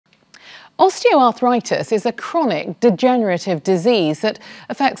Osteoarthritis is a chronic degenerative disease that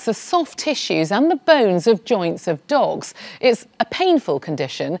affects the soft tissues and the bones of joints of dogs. It's a painful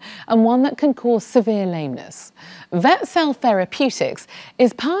condition and one that can cause severe lameness. VetCell Therapeutics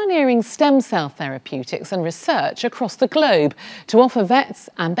is pioneering stem cell therapeutics and research across the globe to offer vets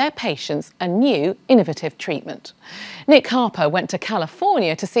and their patients a new, innovative treatment. Nick Harper went to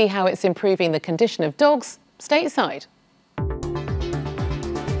California to see how it's improving the condition of dogs stateside.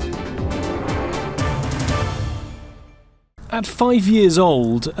 At 5 years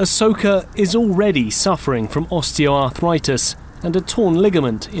old, Ahsoka is already suffering from osteoarthritis and a torn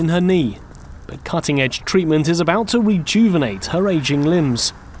ligament in her knee. But cutting-edge treatment is about to rejuvenate her aging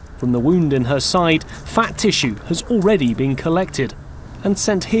limbs. From the wound in her side, fat tissue has already been collected and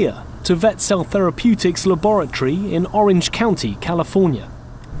sent here to VetCell Therapeutics laboratory in Orange County, California.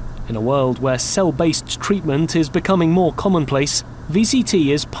 In a world where cell-based treatment is becoming more commonplace,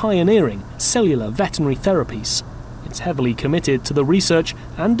 VCT is pioneering cellular veterinary therapies. It's heavily committed to the research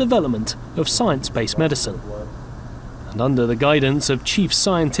and development of science-based medicine. And under the guidance of Chief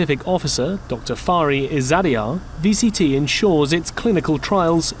Scientific Officer Dr. Fari Izadiar, VCT ensures its clinical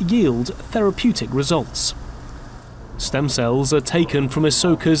trials yield therapeutic results. Stem cells are taken from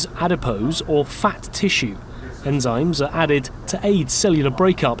Ahsoka's adipose or fat tissue. Enzymes are added to aid cellular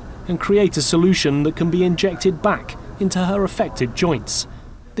breakup and create a solution that can be injected back into her affected joints.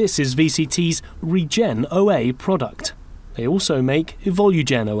 This is VCT's Regen OA product. They also make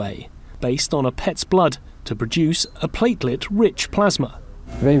Evolugen OA, based on a pet's blood, to produce a platelet-rich plasma.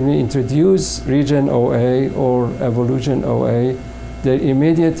 When we introduce Regen OA or Evolugen OA, the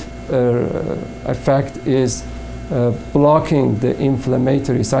immediate effect is blocking the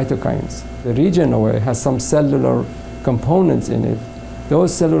inflammatory cytokines. The Regen OA has some cellular components in it.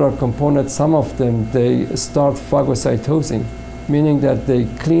 Those cellular components, some of them, they start phagocytosing, meaning that they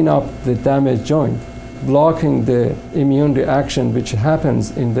clean up the damaged joint, blocking the immune reaction which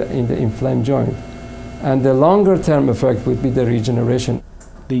happens in the inflamed joint. And the longer-term effect would be the regeneration.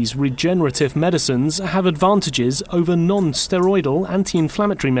 These regenerative medicines have advantages over non-steroidal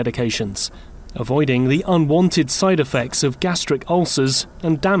anti-inflammatory medications, avoiding the unwanted side effects of gastric ulcers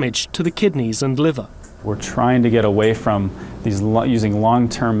and damage to the kidneys and liver. We're trying to get away from using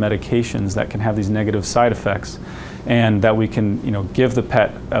long-term medications that can have these negative side effects, and that we can, give the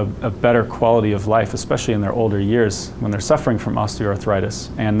pet a better quality of life, especially in their older years when they're suffering from osteoarthritis.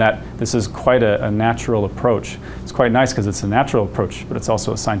 And that this is quite a natural approach. It's quite nice because it's a natural approach, but it's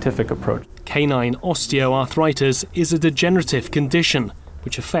also a scientific approach. Canine osteoarthritis is a degenerative condition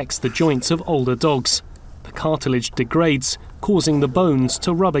which affects the joints of older dogs. The cartilage degrades, causing the bones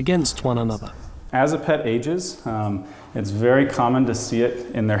to rub against one another. As a pet ages, it's very common to see it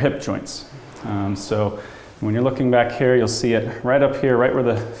in their hip joints. So when you're looking back here, you'll see it right up here, right where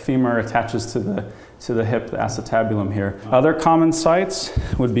the femur attaches to the hip, the acetabulum here. Other common sites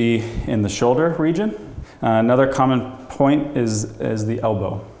would be in the shoulder region. Another common point is the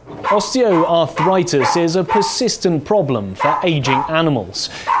elbow. Osteoarthritis is a persistent problem for aging animals.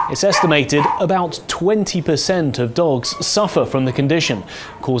 It's estimated about 20% of dogs suffer from the condition,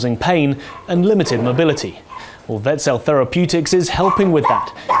 causing pain and limited mobility. Well, VetCell Therapeutics is helping with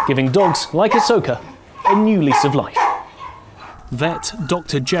that, giving dogs like Ahsoka a new lease of life. Vet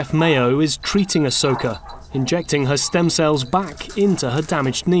Dr. Jeff Mayo is treating Ahsoka, injecting her stem cells back into her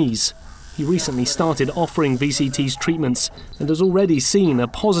damaged knees. He recently started offering VCT's treatments and has already seen a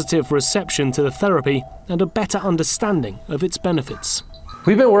positive reception to the therapy and a better understanding of its benefits.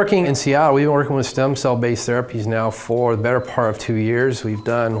 We've been working in Seattle, we've been working with stem cell-based therapies now for the better part of 2 years. We've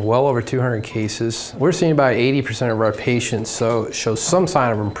done well over 200 cases. We're seeing about 80% of our patients show some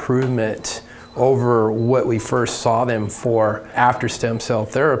sign of improvement over what we first saw them for after stem cell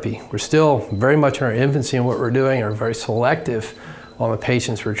therapy. We're still very much in our infancy in what we're doing, are very selective on the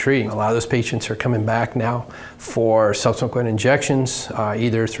patients we're treating. A lot of those patients are coming back now for subsequent injections,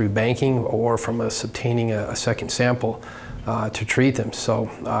 either through banking or from us obtaining a second sample to treat them. So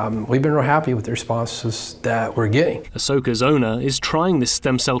we've been real happy with the responses that we're getting. Ahsoka's owner is trying this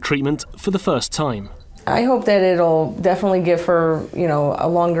stem cell treatment for the first time. I hope that it'll definitely give her, a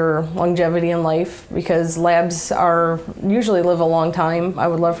longer longevity in life, because labs usually live a long time. I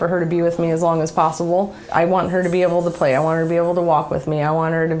would love for her to be with me as long as possible. I want her to be able to play. I want her to be able to walk with me. I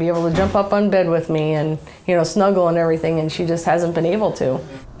want her to be able to jump up on bed with me and, snuggle and everything, and she just hasn't been able to.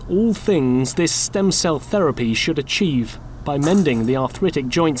 All things this stem cell therapy should achieve by mending the arthritic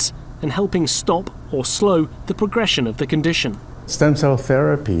joints and helping stop or slow the progression of the condition. Stem cell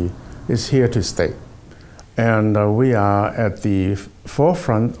therapy is here to stay. And we are at the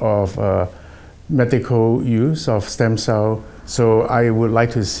forefront of medical use of stem cell So I would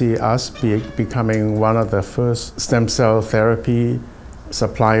like to see us becoming one of the first stem cell therapy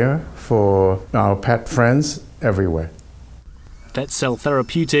supplier for our pet friends everywhere. VetCell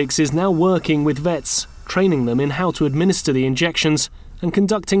Therapeutics is now working with vets, training them in how to administer the injections and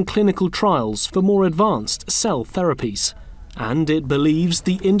conducting clinical trials for more advanced cell therapies. And it believes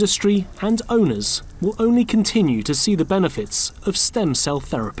the industry and owners will only continue to see the benefits of stem cell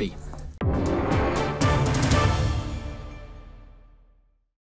therapy.